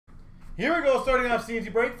Here we go, starting off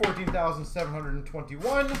CNC break,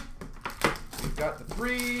 14,721. We've got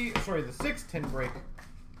the 6 tin break,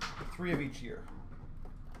 3 of each year.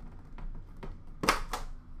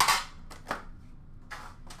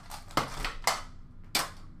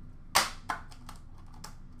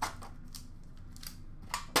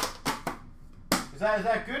 Is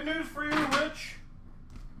that good news for you, Rich?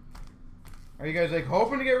 Are you guys like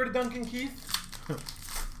hoping to get rid of Duncan Keith?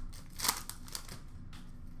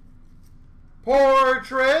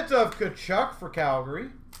 Portrait of Kachuk for Calgary.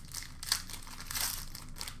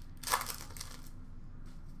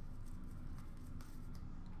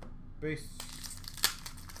 Base.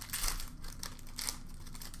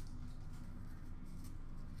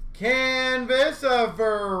 Canvas of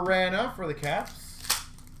Verana for the Caps.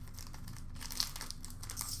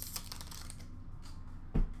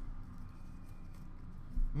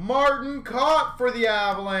 Martin Cott for the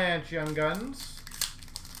Avalanche Young Guns.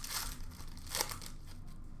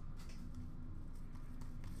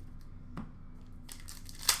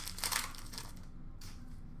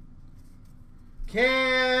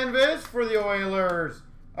 Canvas for the Oilers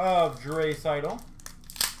of Dre Seidel.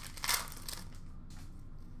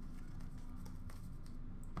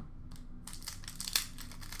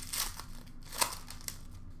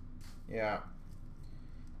 Yeah.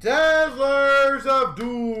 Dazzlers of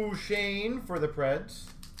Duchesne for the Preds.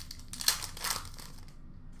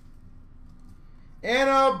 And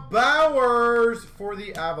a Bowers for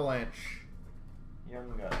the Avalanche Young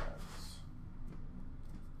Guns.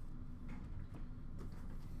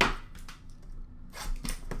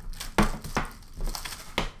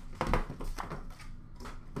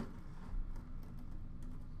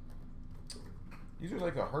 These are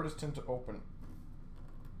like the hardest tin to open.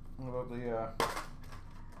 What about the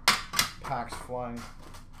packs flying?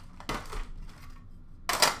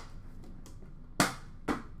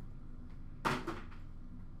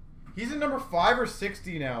 He's at number 5 or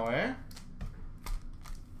 60 now, eh?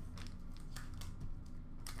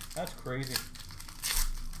 That's crazy.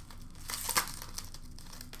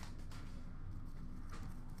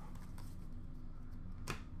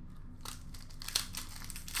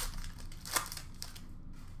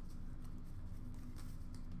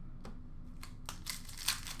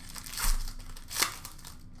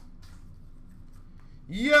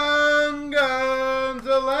 Young Guns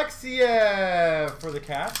Alexiev for the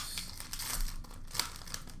Caps.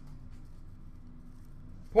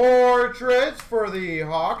 Portraits for the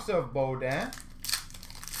Hawks of Baudin.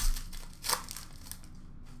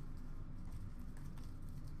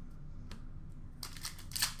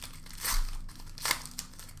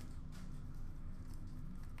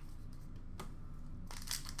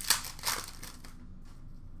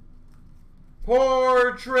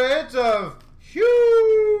 Portrait of Hughes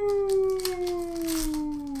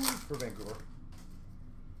for Vancouver.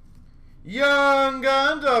 Young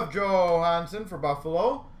Guns of Johansson for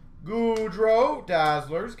Buffalo. Goudreau,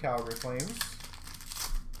 Dazzlers, Calgary Flames.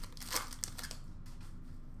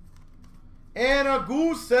 And a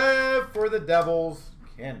Gusev for the Devils,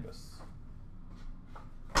 Canvas.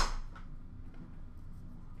 All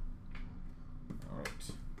right.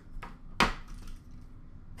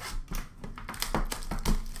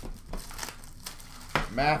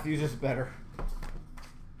 Matthews is better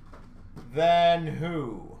than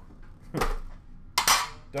who?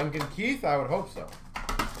 Duncan Keith? I would hope so.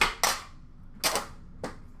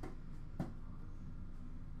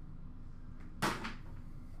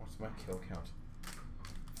 What's my kill count?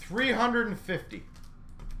 350.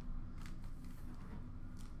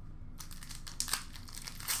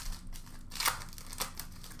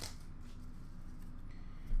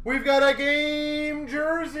 We've got a game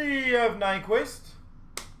jersey of Nyquist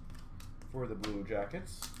for the Blue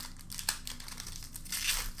Jackets.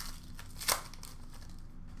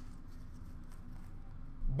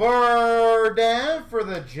 Bardin for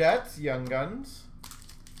the Jets, Young Guns.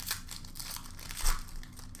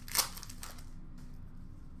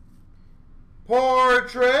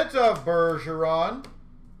 Portrait of Bergeron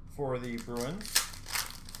for the Bruins.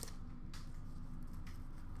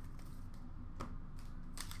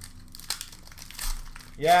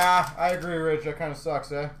 Yeah, I agree, Rich. That kind of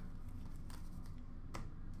sucks, eh?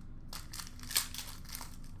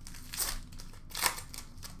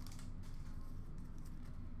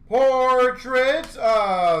 Portrait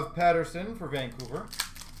of Patterson for Vancouver.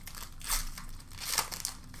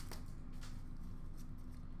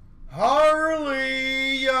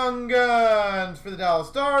 Harley Young Guns for the Dallas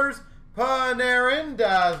Stars. Panarin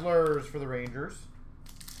Dazzlers for the Rangers.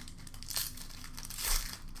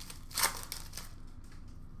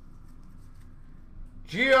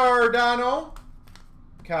 Giordano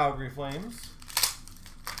Calgary Flames.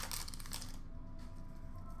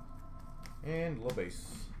 And LaBase.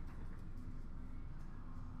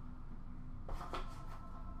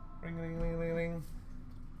 Ring, ring, ring, ring, ring.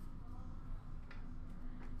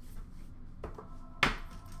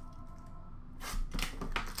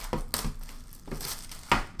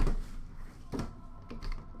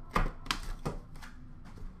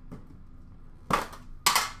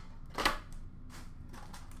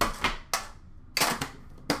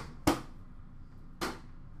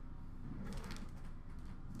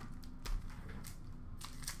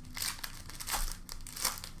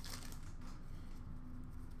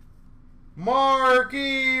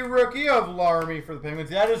 Marquee rookie of Larmy for the Penguins.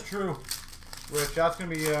 That is true, Rich. That's going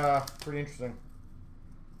to be pretty interesting.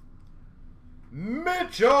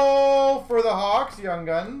 Mitchell for the Hawks, Young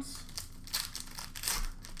Guns.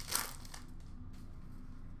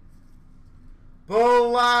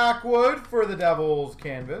 Blackwood for the Devils,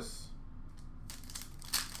 Canvas.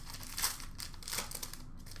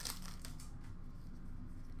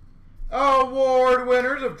 Award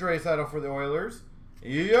winners of Draisaitl for the Oilers.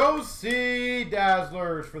 Yossi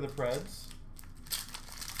Dazzlers for the Preds.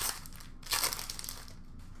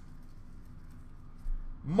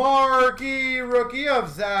 Marquee rookie of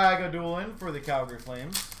Zagadulin for the Calgary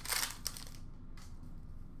Flames.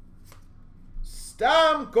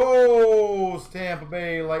 Stamkos Tampa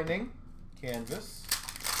Bay Lightning, Canvas.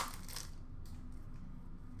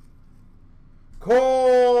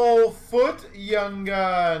 Cole Foot Young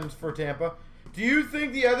Guns for Tampa. Do you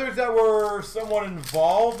think the others that were somewhat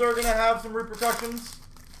involved are going to have some repercussions?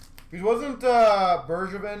 Because wasn't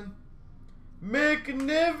Bergevin?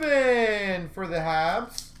 McNiven for the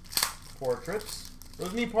Habs. Portraits.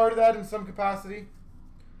 Wasn't he part of that in some capacity?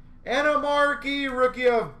 And a marquee rookie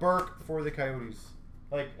of Burke for the Coyotes.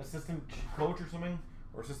 Like assistant coach or something?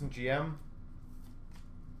 Or assistant GM?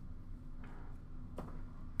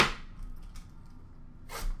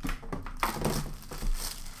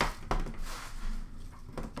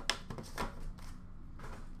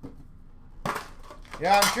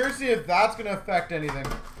 Yeah, I'm curious to see if that's going to affect anything.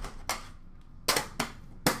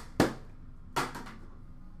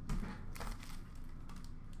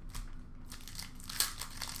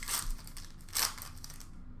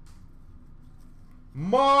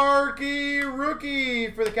 Marquee rookie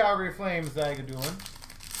for the Calgary Flames, Zagadulin.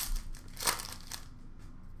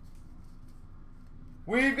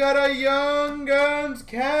 We've got a Young Guns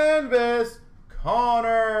canvas,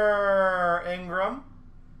 Connor Ingram.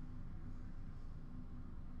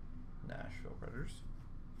 Nashville Predators.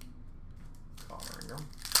 Connor Ingram.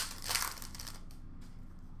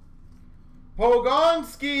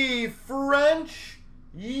 Pogonski, French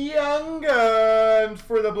Young Guns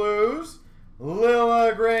for the Blues.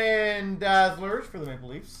 Liljegren Dazzlers for the Maple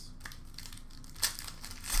Leafs.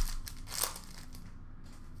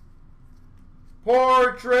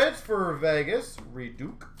 Portraits for Vegas,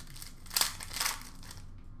 Reduke.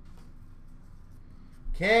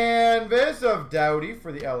 Canvas of Doughty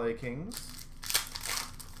for the LA Kings.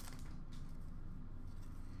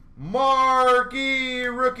 Marquee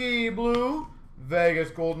rookie blue,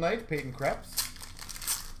 Vegas Golden Knights, Peyton Krebs.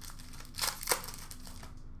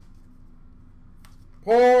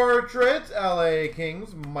 Portraits, LA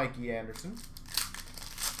Kings, Mikey Anderson.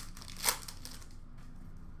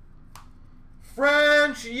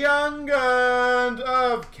 French Young Guns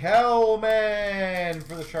of Kelman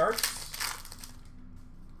for the Sharks.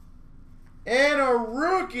 And a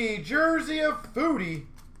rookie jersey of Foodie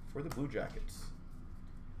for the Blue Jackets.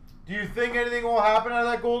 Do you think anything will happen out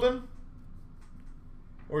of that golden?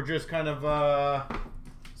 Or just kind of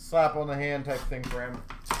slap on the hand type thing for him?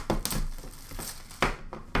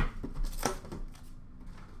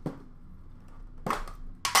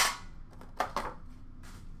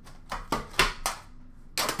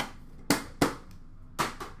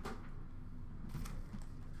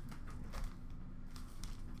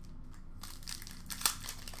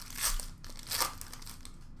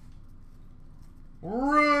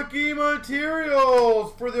 Rookie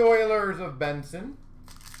materials for the Oilers of Benson.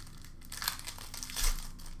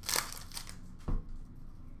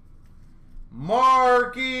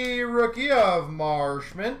 Marquee rookie of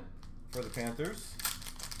Marshman for the Panthers.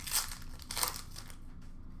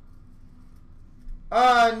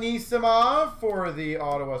 Anisimov for the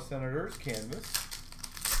Ottawa Senators, canvas.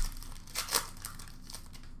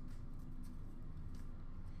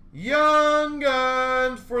 Young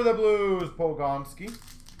Guns for the Blues, Pogonski.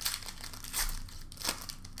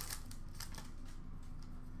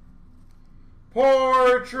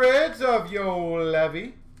 Portraits of Yo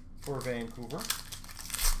Levy for Vancouver.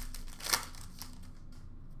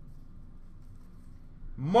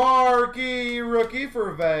 Marquee rookie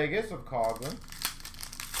for Vegas of Coughlin.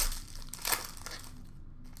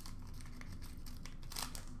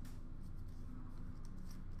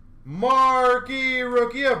 Marquee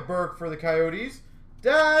rookie of Burke for the Coyotes.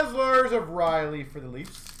 Dazzlers of Riley for the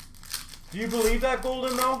Leafs. Do you believe that,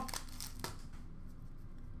 Golden, though?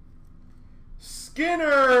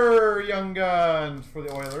 Skinner Young Guns for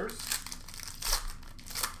the Oilers.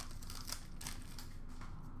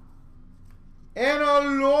 Anna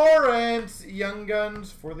Lawrence Young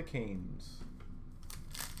Guns for the Canes.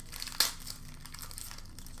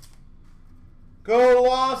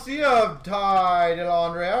 Glossy of Ty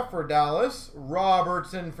Dellandrea for Dallas.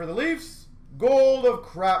 Robertson for the Leafs. Gold of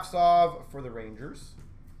Kravtsov for the Rangers.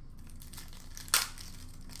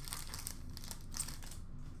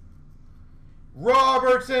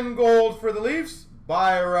 Robertson gold for the Leafs.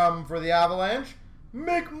 Byram for the Avalanche.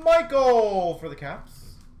 McMichael for the Caps.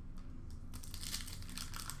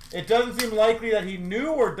 It doesn't seem likely that he knew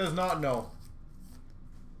or does not know.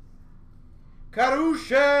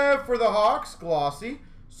 Karushev for the Hawks, glossy.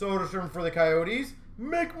 Soderstrom for the Coyotes.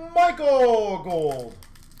 McMichael gold.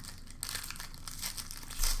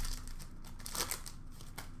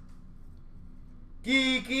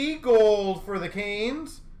 Geeky gold for the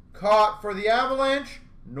Canes. Cott for the Avalanche.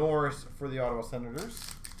 Norris for the Ottawa Senators.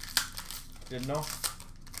 Didn't know.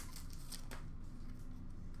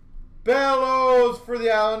 Bellows for the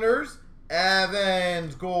Islanders.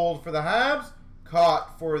 Evans gold for the Habs.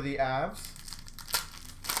 Cott for the Avs.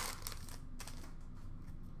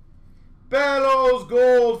 Bellows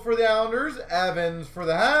gold for the Islanders. Evans for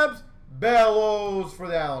the Habs. Bellows for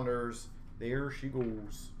the Islanders. There she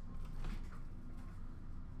goes.